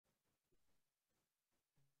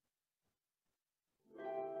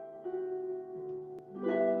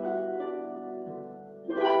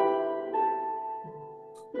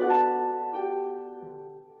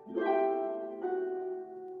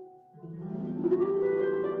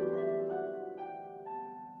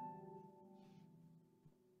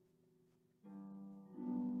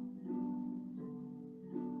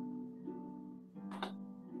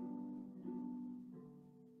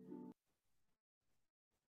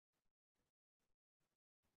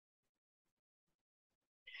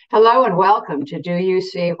Hello and welcome to Do You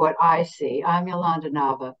See What I See? I'm Yolanda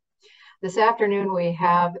Nava. This afternoon we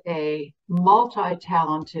have a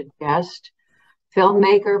multi-talented guest,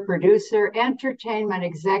 filmmaker, producer, entertainment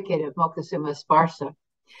executive, Moctesuma Esparza.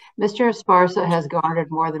 Mr. Esparza has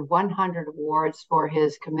garnered more than 100 awards for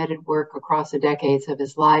his committed work across the decades of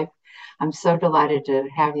his life. I'm so delighted to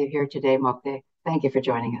have you here today, Mocte. Thank you for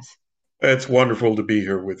joining us. It's wonderful to be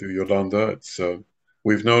here with you, Yolanda.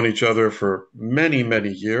 We've known each other for many, many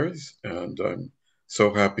years, and I'm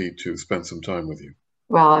so happy to spend some time with you.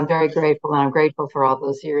 Well, I'm very grateful, and I'm grateful for all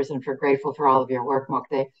those years and grateful for all of your work,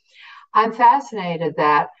 Mokte. I'm fascinated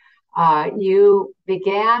that you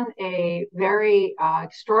began a very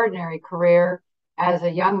extraordinary career as a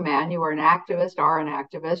young man. You were an activist, are an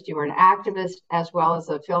activist. You were an activist as well as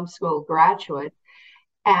a film school graduate.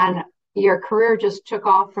 And your career just took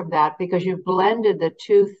off from that because you blended the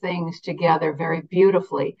two things together very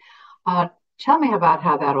beautifully. Uh, Tell me about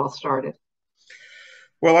how that all started.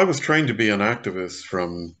 Well, I was trained to be an activist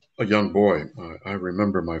from a young boy. I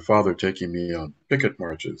remember my father taking me on picket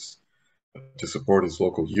marches to support his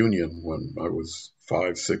local union when I was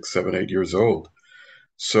 5, 6, 7, 8 years old.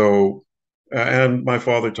 So, and my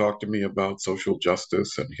father talked to me about social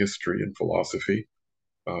justice and history and philosophy.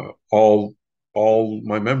 Uh, all, all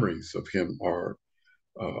my memories of him are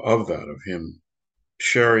of that, of him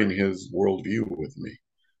sharing his worldview with me.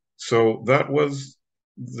 So that was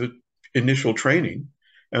the initial training.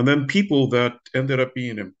 And then people that ended up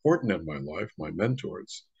being important in my life, my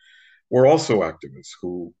mentors, were also activists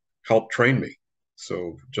who helped train me.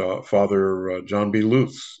 So Father John B.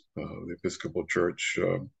 Luce, the Episcopal Church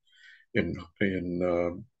in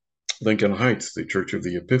Lincoln Heights, the Church of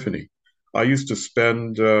the Epiphany. I used to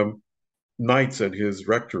spend nights at his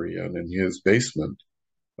rectory and in his basement,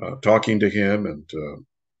 talking to him and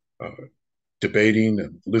debating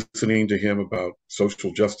and listening to him about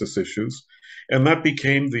social justice issues. And that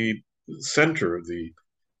became the center, the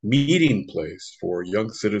meeting place for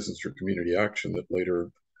Young Citizens for Community Action that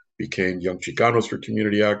later became Young Chicanos for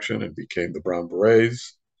Community Action and became the Brown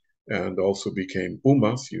Berets and also became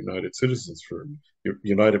UMAS, United Citizens for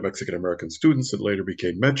United Mexican American Students, that later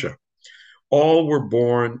became MECHA. All were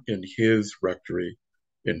born in his rectory,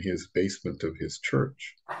 in his basement of his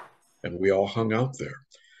church. And we all hung out there.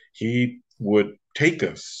 He would take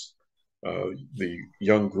us, the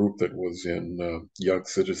young group that was in Young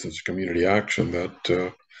Citizens Community Action,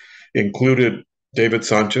 that included David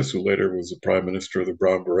Sanchez, who later was the Prime Minister of the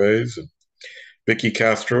Brown Berets, and Vicky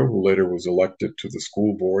Castro, who later was elected to the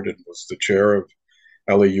school board and was the chair of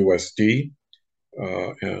LAUSD,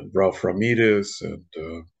 and Ralph Ramirez, and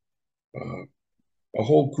a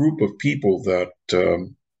whole group of people that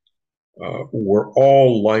were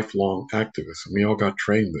all lifelong activists, and we all got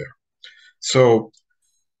trained there. So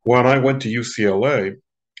when I went to UCLA,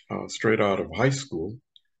 straight out of high school,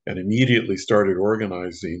 and immediately started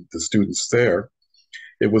organizing the students there,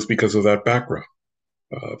 it was because of that background.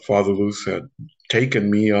 Father Luce had taken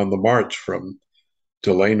me on the march from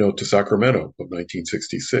Delano to Sacramento of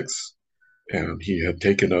 1966, and he had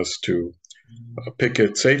taken us to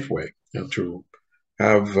picket Safeway and to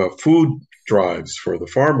have food drives for the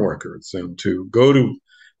farm workers and to go to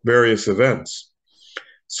various events.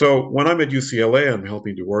 So when I'm at UCLA, I'm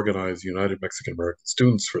helping to organize United Mexican American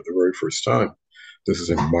Students for the very first time. This is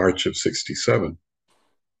in March of 67.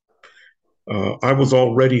 I was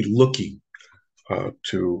already looking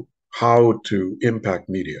to how to impact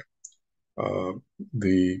media.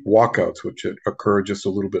 The walkouts, which had occurred just a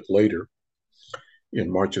little bit later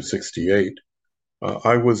in March of 68,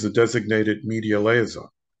 I was a designated media liaison.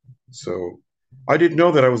 So I didn't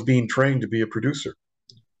know that I was being trained to be a producer,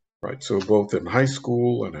 right? So both in high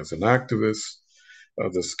school and as an activist,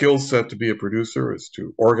 the skill set to be a producer is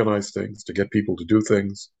to organize things, to get people to do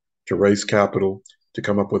things, to raise capital, to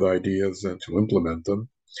come up with ideas and to implement them.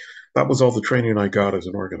 That was all the training I got as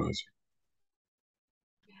an organizer.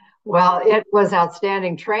 Well, it was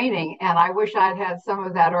outstanding training, and I wish I'd had some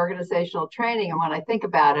of that organizational training. And when I think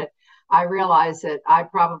about it, I realize that I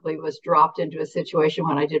probably was dropped into a situation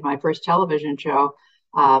when I did my first television show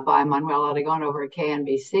by Manuel Aragon over at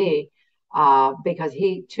KNBC, because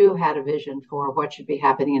he too had a vision for what should be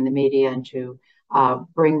happening in the media and to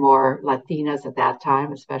bring more Latinas at that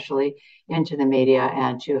time, especially into the media,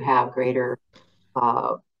 and to have greater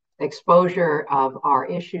uh, exposure of our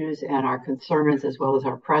issues and our concerns as well as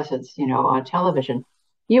our presence, on television.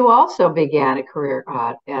 You also began a career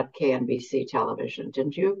at KNBC television,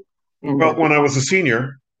 didn't you? In Well, the when I was a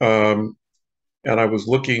senior, and I was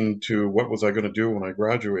looking to what was I going to do when I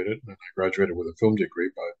graduated, and I graduated with a film degree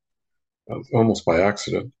by almost by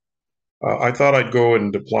accident. I thought I'd go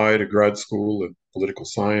and apply to grad school and political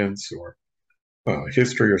science or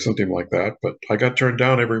history or something like that, but I got turned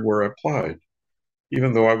down everywhere I applied.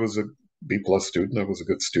 Even though I was a B+ student, I was a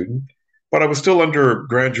good student, but I was still under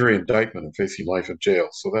grand jury indictment and facing life in jail,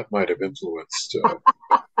 so that might have influenced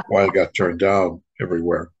why I got turned down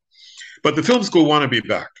everywhere. But the film school wanted me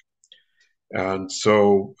back. And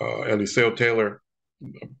so Eliseo Taylor,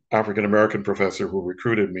 African-American professor who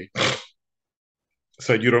recruited me,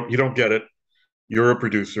 said, you don't get it. You're a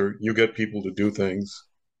producer. You get people to do things.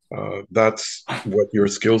 That's what your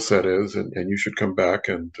skill set is, and you should come back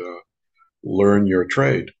and learn your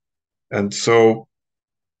trade. And so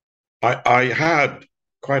I had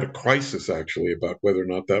quite a crisis, actually, about whether or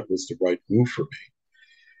not that was the right move for me.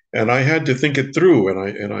 And I had to think it through,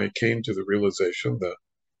 and I came to the realization that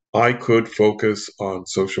I could focus on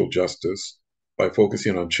social justice by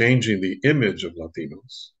focusing on changing the image of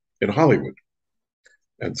Latinos in Hollywood.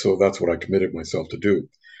 And so that's what I committed myself to do.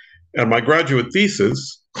 And my graduate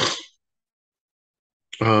thesis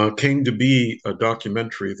came to be a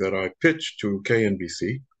documentary that I pitched to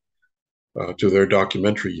KNBC, to their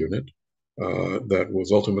documentary unit, that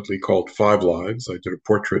was ultimately called 5 Lives. I did a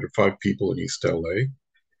portrait of 5 people in East LA.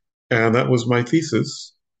 And that was my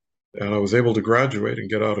thesis. And I was able to graduate and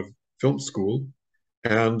get out of film school.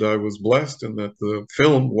 And I was blessed in that the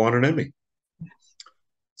film won an Emmy.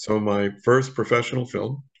 So my first professional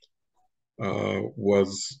film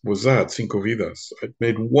was that, Cinco Vidas. I'd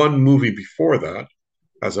made one movie before that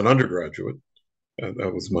as an undergraduate. And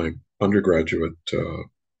that was my undergraduate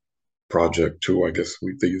project too, I guess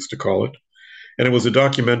they used to call it. And it was a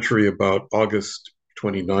documentary about August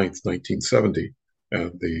 29th, 1970,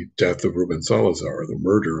 and the death of Ruben Salazar, the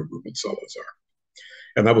murder of Ruben Salazar.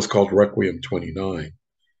 And that was called Requiem 29.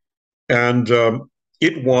 And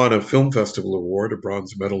it won a film festival award, a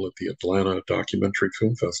bronze medal at the Atlanta Documentary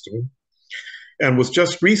Film Festival, and was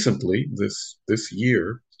just recently, this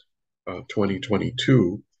year,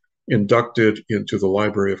 2022, inducted into the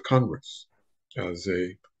Library of Congress as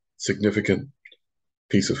a significant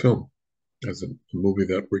piece of film, as a movie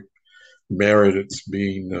that merits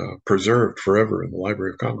being preserved forever in the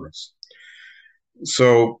Library of Congress.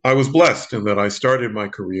 So I was blessed in that I started my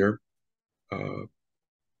career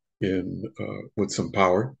with some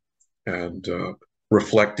power and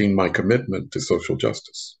reflecting my commitment to social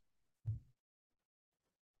justice.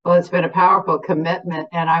 Well, it's been a powerful commitment,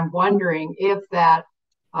 and I'm wondering if that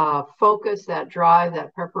focus, that drive,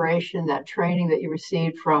 that preparation, that training that you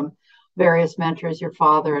received from various mentors, your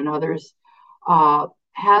father and others,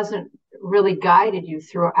 hasn't really guided you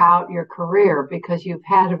throughout your career, because you've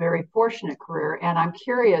had a very fortunate career. And I'm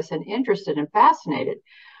curious and interested and fascinated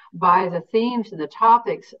by the themes and the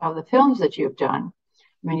topics of the films that you've done.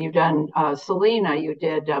 I mean, you've done Selena, you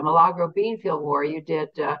did Milagro Beanfield War, you did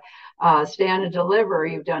Stand and Deliver,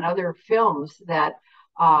 you've done other films that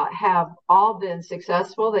have all been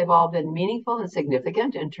successful. They've all been meaningful and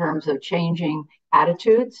significant in terms of changing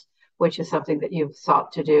attitudes, which is something that you've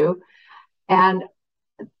sought to do. And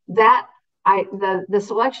that the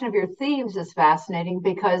selection of your themes is fascinating,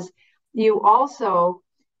 because you also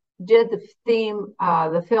did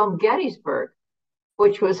the film Gettysburg,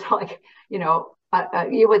 which was like,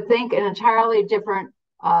 you would think an entirely different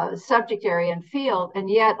subject area and field. And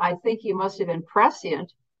yet I think you must have been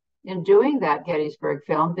prescient in doing that Gettysburg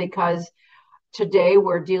film, because today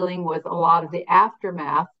we're dealing with a lot of the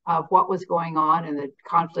aftermath of what was going on and the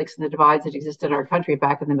conflicts and the divides that existed in our country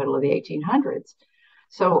back in the middle of the 1800s.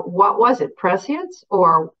 So what was it, prescience,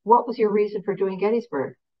 or what was your reason for doing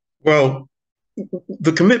Gettysburg? Well,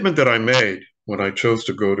 the commitment that I made when I chose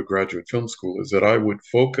to go to graduate film school is that I would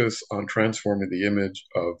focus on transforming the image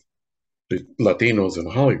of the Latinos in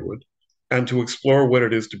Hollywood and to explore what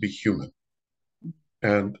it is to be human.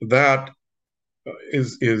 And that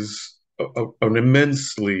is an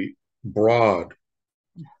immensely broad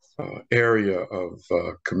area of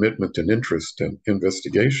commitment and interest and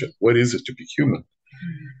investigation. What is it to be human?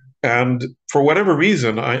 And for whatever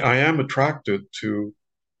reason, I am attracted to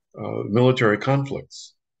military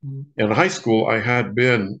conflicts. In high school, I had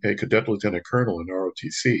been a cadet lieutenant colonel in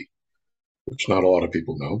ROTC, which not a lot of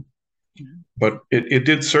people know. But it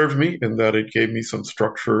did serve me in that it gave me some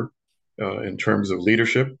structure in terms of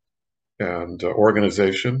leadership and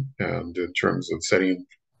organization, and in terms of setting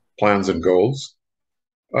plans and goals.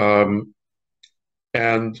 And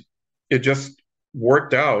it just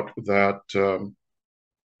worked out that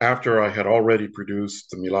after I had already produced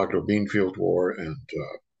the Milagro Beanfield War and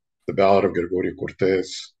the Ballad of Gregorio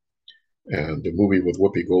Cortez, and a movie with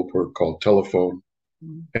Whoopi Goldberg called Telephone,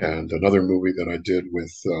 and another movie that I did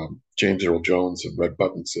with James Earl Jones and Red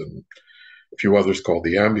Buttons and a few others called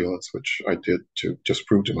The Ambulance, which I did to just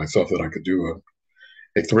prove to myself that I could do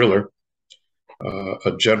a thriller,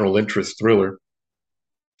 a general interest thriller.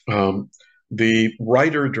 The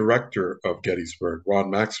writer-director of Gettysburg, Ron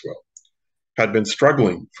Maxwell, had been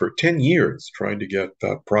struggling for 10 years trying to get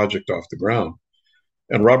that project off the ground.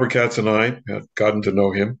 And Robert Katz and I had gotten to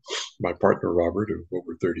know him, my partner Robert, of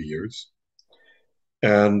over 30 years.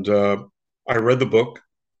 And I read the book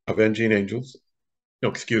Avenging Angels. No,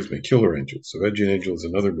 excuse me, Killer Angels. Avenging Angels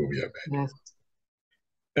is another movie I made. Yes.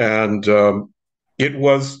 And it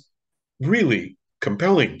was really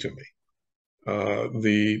compelling to me.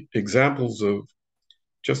 The examples of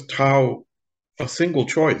just how a single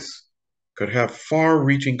choice could have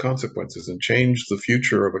far-reaching consequences and change the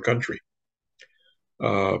future of a country.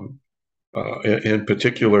 In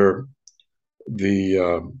particular,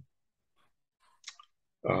 the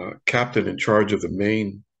captain in charge of the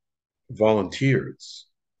Maine volunteers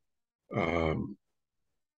ran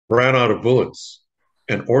out of bullets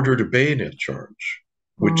and ordered a bayonet charge,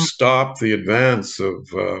 which stopped the advance of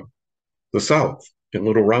the South in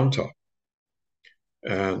Little Round Top.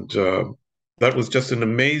 And that was just an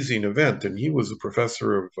amazing event. And he was a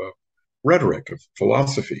professor of rhetoric, of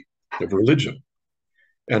philosophy, of religion.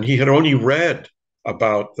 And he had only read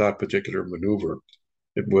about that particular maneuver.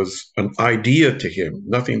 It was an idea to him,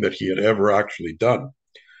 nothing that he had ever actually done.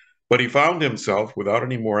 But he found himself without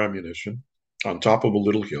any more ammunition on top of a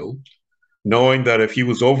little hill, knowing that if he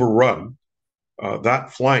was overrun,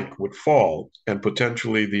 that flank would fall and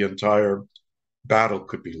potentially the entire battle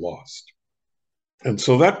could be lost. And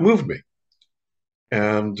so that moved me.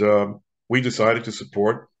 And we decided to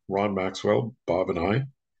support Ron Maxwell, Bob and I,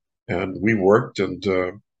 and we worked, and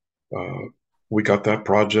we got that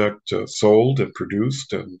project sold and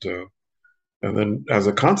produced. And then as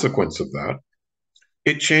a consequence of that,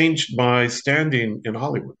 it changed my standing in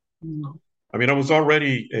Hollywood. I mean, I was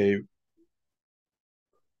already a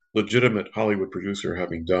legitimate Hollywood producer,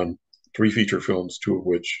 having done 3 feature films, 2 of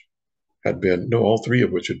which had been, no, all 3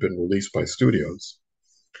 of which had been released by studios.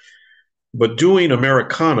 But doing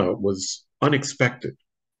Americana was unexpected.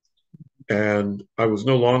 And I was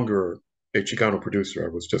no longer a Chicano producer. I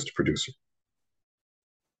was just a producer.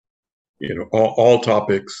 You know, all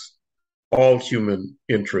topics, all human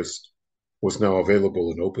interest was now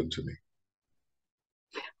available and open to me.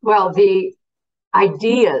 Well, the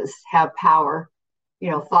ideas have power. You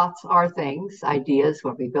know, thoughts are things, ideas,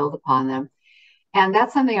 when we build upon them. And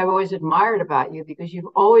that's something I've always admired about you, because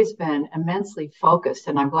you've always been immensely focused.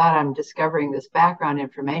 And I'm glad I'm discovering this background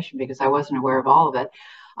information, because I wasn't aware of all of it.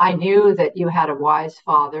 I knew that you had a wise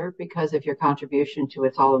father because of your contribution to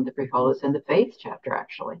It's All in the Frijoles in the Faith chapter,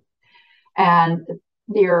 actually. And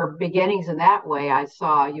your beginnings in that way, I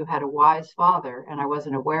saw you had a wise father, and I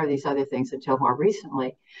wasn't aware of these other things until more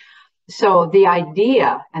recently. So the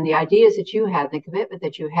idea and the ideas that you had, the commitment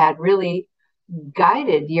that you had, really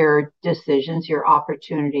guided your decisions, your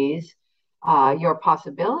opportunities, your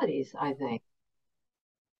possibilities, I think.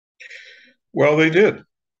 Well, they did.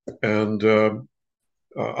 And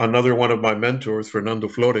another one of my mentors, Fernando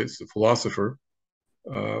Flores, a philosopher,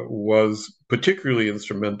 was particularly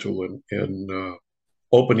instrumental in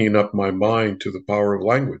opening up my mind to the power of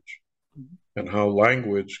language and how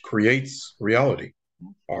language creates reality,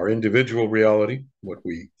 our individual reality, what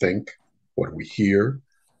we think, what we hear,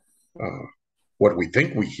 what we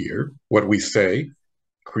think we hear, what we say,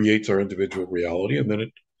 creates our individual reality, and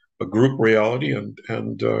then a group reality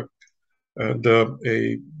and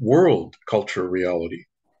a world culture reality.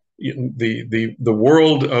 The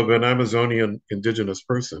world of an Amazonian indigenous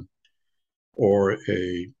person, or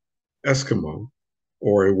a Eskimo,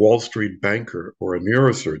 or a Wall Street banker, or a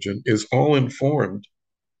neurosurgeon is all informed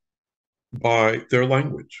by their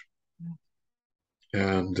language.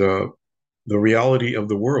 And the reality of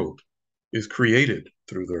the world is created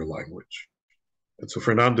through their language. And so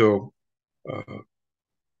Fernando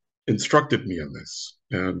instructed me in this.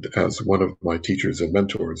 And as one of my teachers and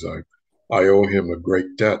mentors, I owe him a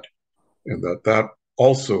great debt, and that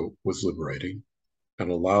also was liberating and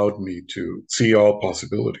allowed me to see all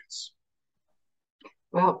possibilities.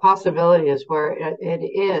 Well, possibility is where it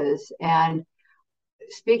is. And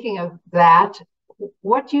speaking of that,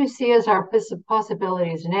 what do you see as our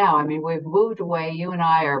possibilities now? I mean, we've moved away. You and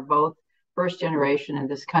I are both first generation in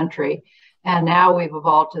this country. And now we've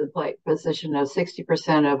evolved to the position of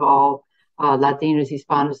 60% of all Latinos,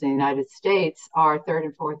 Hispanos in the United States are 3rd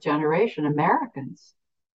and 4th generation Americans.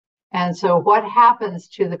 And so what happens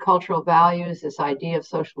to the cultural values, this idea of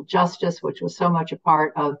social justice, which was so much a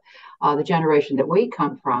part of the generation that we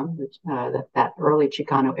come from, that early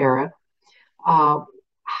Chicano era,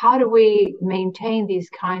 how do we maintain these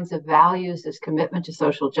kinds of values, this commitment to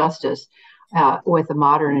social justice with the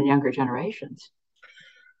modern and younger generations?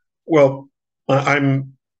 Well,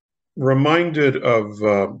 I'm reminded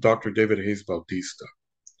of Dr. David Hayes Bautista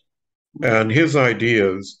and his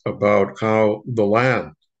ideas about how the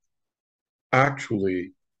land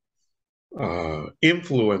actually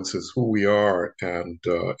influences who we are and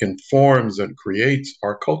informs and creates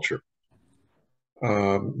our culture.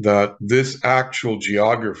 That this actual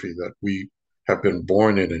geography that we have been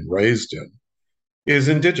born in and raised in is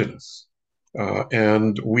indigenous.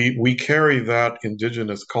 And we carry that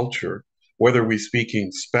indigenous culture, whether we're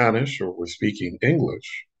speaking Spanish or we're speaking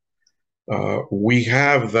English. We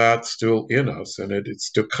have that still in us, and it's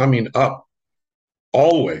still coming up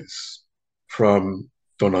always from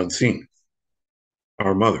Tonantzin,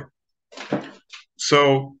 our mother.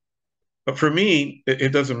 So for me,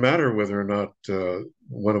 it doesn't matter whether or not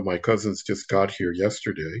one of my cousins just got here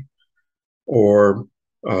yesterday, or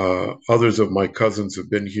others of my cousins have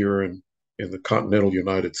been here in the continental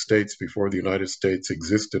United States before the United States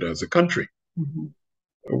existed as a country. Mm-hmm.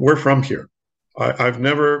 We're from here. I've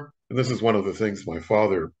never, and this is one of the things my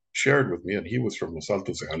father shared with me, and he was from Los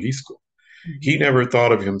Altos de Jalisco. Mm-hmm. He never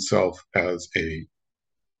thought of himself as a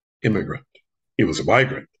immigrant. He was a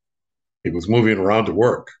migrant. He was moving around to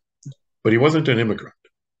work, but he wasn't an immigrant,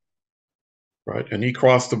 right? And he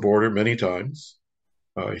crossed the border many times.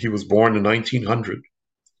 He was born in 1900,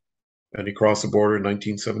 and he crossed the border in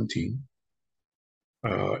 1917,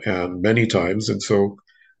 and many times. And so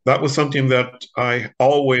that was something that I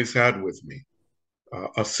always had with me,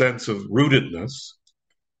 a sense of rootedness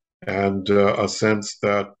and a sense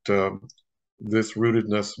that this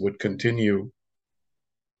rootedness would continue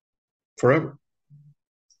forever,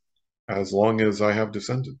 as long as I have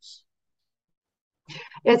descendants.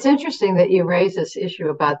 It's interesting that you raise this issue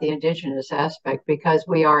about the indigenous aspect, because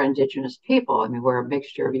we are indigenous people. I mean, we're a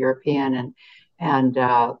mixture of European and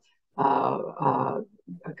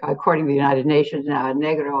according to the United Nations,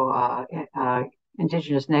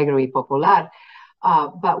 indigenous negro y popular.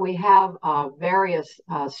 But we have various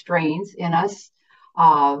strains in us.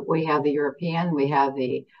 We have the European, we have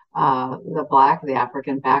the Black, the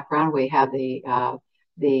African background, we have the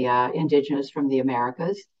indigenous from the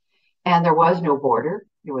Americas, and there was no border.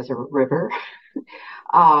 It was a river.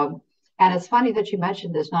 And it's funny that you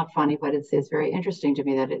mentioned this, not funny, but it's very interesting to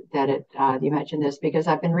me that you mentioned this, because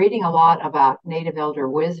I've been reading a lot about Native elder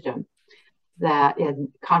wisdom, that in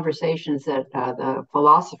conversations that the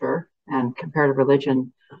philosopher and comparative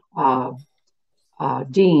religion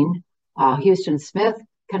dean, Houston Smith,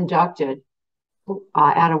 conducted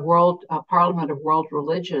at a Parliament of World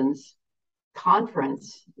Religions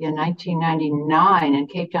conference in 1999 in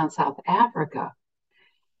Cape Town, South Africa.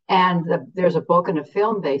 And there's a book and a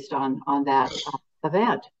film based on that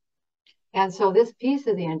event. And so this piece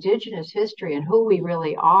of the indigenous history and who we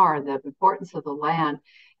really are, the importance of the land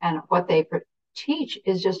and what they teach,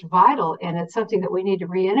 is just vital. And it's something that we need to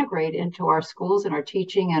reintegrate into our schools and our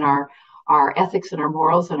teaching and our ethics and our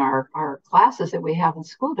morals and our classes that we have in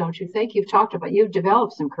school, don't you think? You've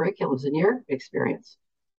developed some curriculums in your experience.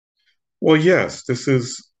 Well, yes, this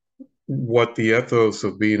is what the ethos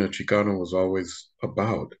of being a Chicano was always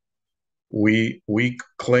about. We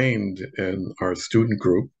claimed in our student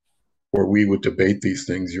group, where we would debate these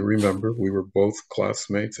things. You remember, we were both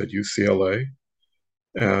classmates at UCLA,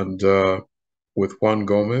 and with Juan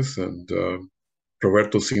Gomez and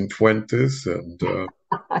Roberto Cifuentes and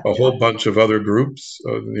a whole bunch of other groups,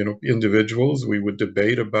 individuals. We would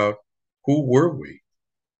debate about who were we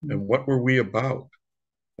and what were we about.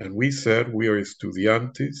 And we said we are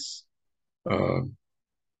estudiantes,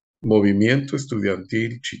 Movimiento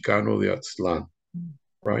Estudiantil Chicano de Aztlán,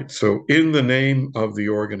 right? So in the name of the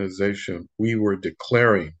organization, we were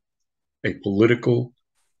declaring a political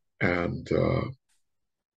and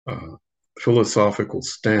philosophical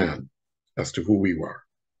stand as to who we were,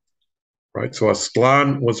 right? So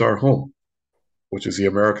Aztlán was our home, which is the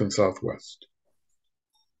American Southwest.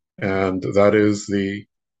 And that is the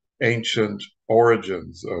ancient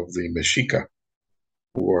origins of the Mexica,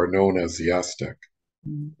 who are known as the Aztec,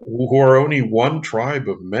 who are only one tribe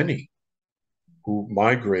of many who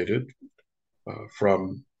migrated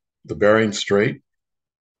from the Bering Strait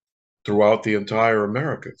throughout the entire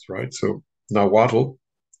Americas, right? So Nahuatl,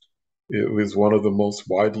 it was one of the most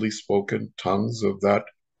widely spoken tongues of that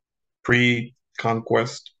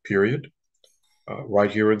pre-conquest period.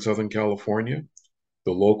 Right here in Southern California,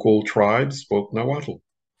 the local tribes spoke Nahuatl,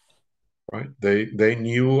 right? They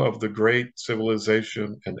knew of the great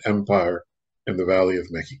civilization and empire in the Valley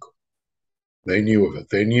of Mexico. They knew of it.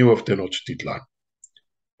 They knew of Tenochtitlan,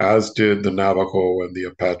 as did the Navajo and the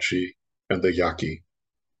Apache and the Yaqui,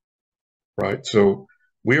 right? So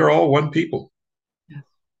we are all one people.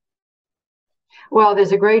 Well,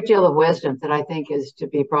 there's a great deal of wisdom that I think is to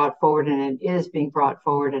be brought forward, and it is being brought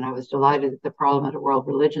forward. And I was delighted that the Parliament of World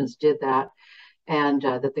Religions did that, and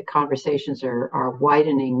that the conversations are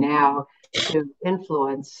widening now to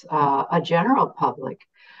influence a general public.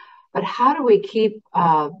 But how do we keep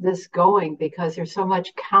this going? Because there's so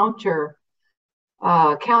much counter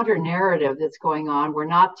narrative that's going on. We're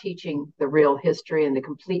not teaching the real history and the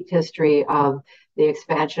complete history of the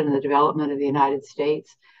expansion and the development of the United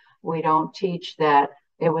States. We don't teach that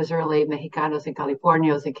it was early Mexicanos and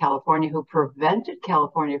Californios in California who prevented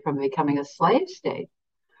California from becoming a slave state.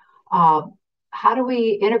 How do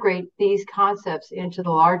we integrate these concepts into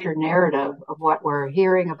the larger narrative of what we're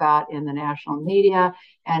hearing about in the national media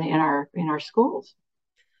and in our schools?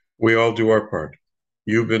 We all do our part.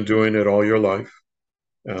 You've been doing it all your life,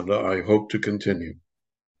 and I hope to continue.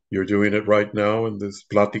 You're doing it right now in this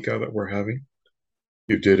plática that we're having.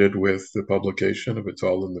 You did it with the publication of It's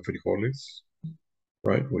All in the Frijoles,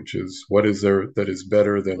 right? Which is, what is there that is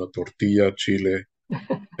better than a tortilla, chile,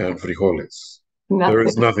 and frijoles? There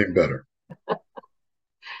is nothing better.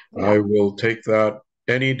 Yeah. I will take that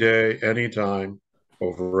any day, any time,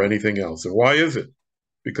 over anything else. And why is it?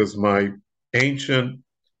 Because my ancient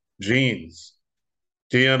genes,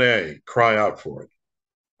 DNA, cry out for it.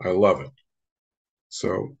 I love it.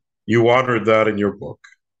 So you honored that in your book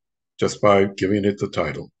just by giving it the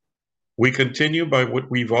title. We continue by what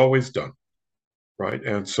we've always done, right?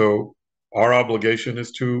 And so our obligation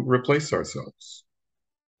is to replace ourselves.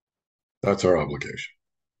 That's our obligation.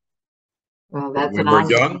 Well, that's when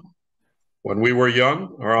we were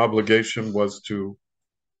young, our obligation was to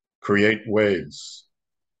create waves,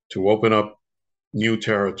 to open up new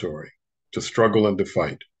territory, to struggle and to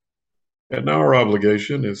fight. And now our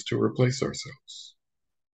obligation is to replace ourselves.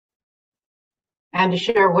 And to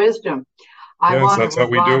share wisdom. Yes, that's how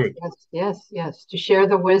we do it. Yes. To share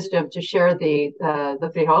the wisdom, to share the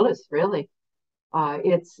frijoles, really.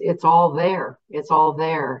 It's all there. It's all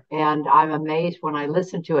there. And I'm amazed when I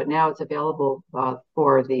listen to it now. It's available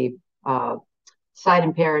for the sight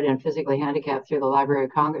impaired and physically handicapped through the Library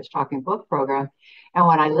of Congress Talking Book program. And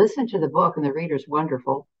when I listen to the book, and the reader's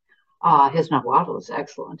wonderful, his Nahuatl is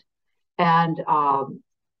excellent. And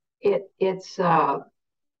it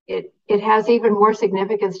has even more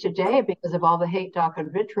significance today because of all the hate, talk,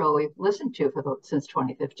 and vitriol we've listened to since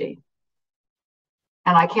 2015.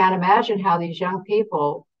 And I can't imagine how these young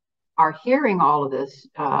people are hearing all of this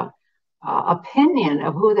opinion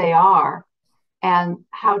of who they are and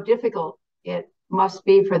how difficult it must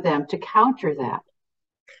be for them to counter that.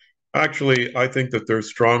 Actually, I think that they're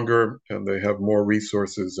stronger and they have more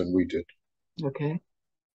resources than we did. Okay.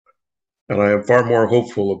 And I am far more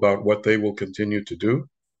hopeful about what they will continue to do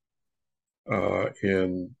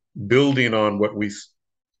in building on what we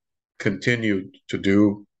continued to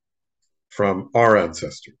do from our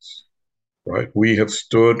ancestors, right? We have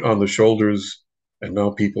stood on the shoulders and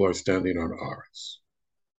now people are standing on ours.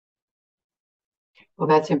 Well,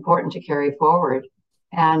 that's important to carry forward.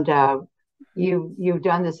 And you've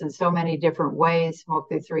done this in so many different ways,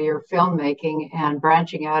 mostly through your filmmaking and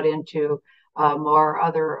branching out into more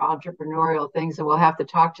other entrepreneurial things. And we'll have to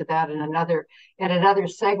talk to that in another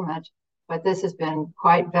segment. But this has been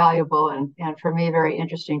quite valuable and for me, very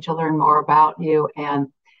interesting to learn more about you and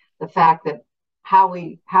the fact that how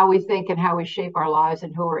we think and how we shape our lives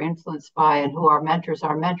and who we're influenced by and who our mentors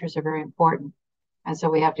are. Mentors are very important. And so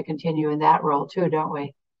we have to continue in that role too, don't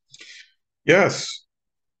we? Yes,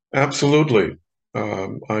 absolutely.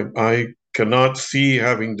 I cannot see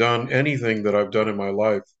having done anything that I've done in my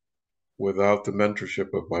life without the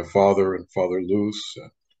mentorship of my father and Father Luz,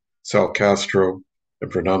 Sal Castro,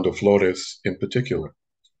 and Fernando Flores in particular.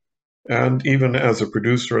 And even as a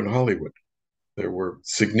producer in Hollywood, there were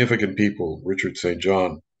significant people. Richard St.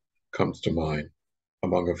 John comes to mind,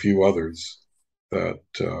 among a few others, that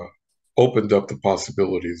opened up the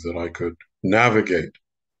possibilities that I could navigate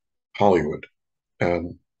Hollywood.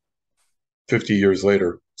 And 50 years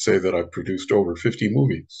later, say that I've produced over 50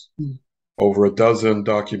 movies, over a dozen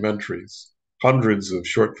documentaries, hundreds of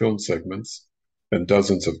short film segments, and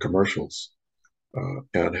dozens of commercials,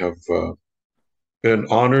 and have been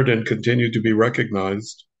honored and continue to be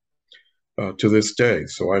recognized to this day.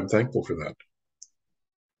 So I'm thankful for that.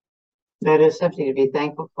 That is something to be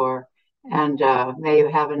thankful for. And may you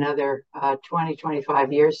have another 20,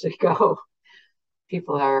 25 years to go.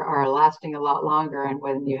 People are lasting a lot longer. And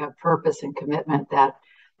when you have purpose and commitment, that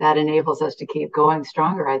enables us to keep going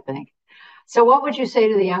stronger, I think. So what would you say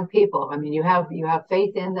to the young people? I mean, you have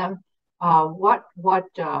faith in them. What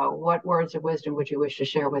words of wisdom would you wish to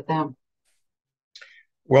share with them?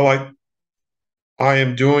 Well, I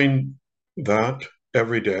am doing that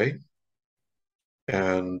every day.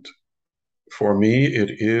 And for me, it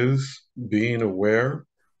is being aware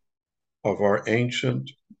of our ancient,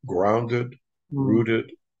 grounded,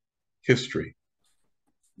 rooted history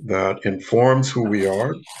that informs who we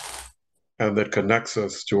are and that connects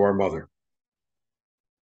us to our mother.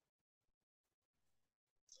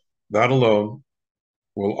 That alone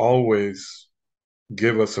will always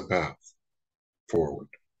give us a path forward.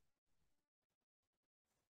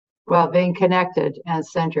 Well, being connected and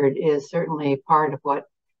centered is certainly part of what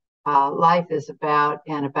life is about,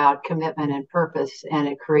 and about commitment and purpose. And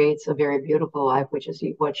it creates a very beautiful life, which is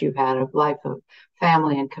what you've had, a life of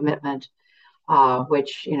family and commitment,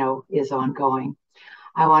 which, is ongoing.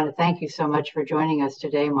 I want to thank you so much for joining us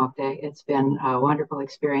today, Mocte. It's been a wonderful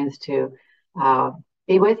experience to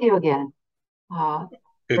be with you again.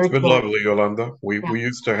 It's been lovely, Yolanda. We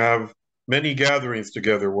used to have many gatherings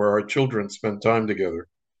together where our children spent time together.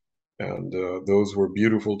 And those were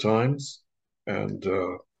beautiful times. And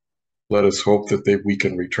let us hope that we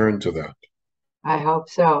can return to that. I hope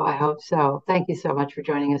so. I hope so. Thank you so much for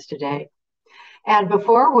joining us today. And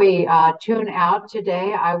before we tune out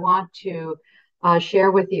today, I want to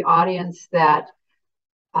share with the audience that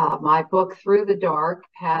my book, Through the Dark,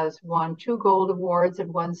 has won 2 gold awards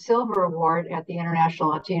and 1 silver award at the International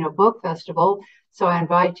Latino Book Festival. So I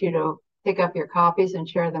invite you to pick up your copies and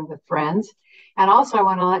share them with friends. And also, I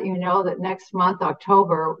want to let you know that next month,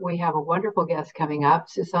 October, we have a wonderful guest coming up,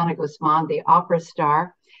 Susana Guzman, the opera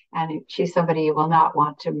star, and she's somebody you will not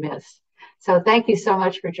want to miss. So thank you so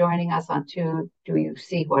much for joining us on Do You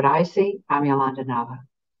See What I See? I'm Yolanda Nava.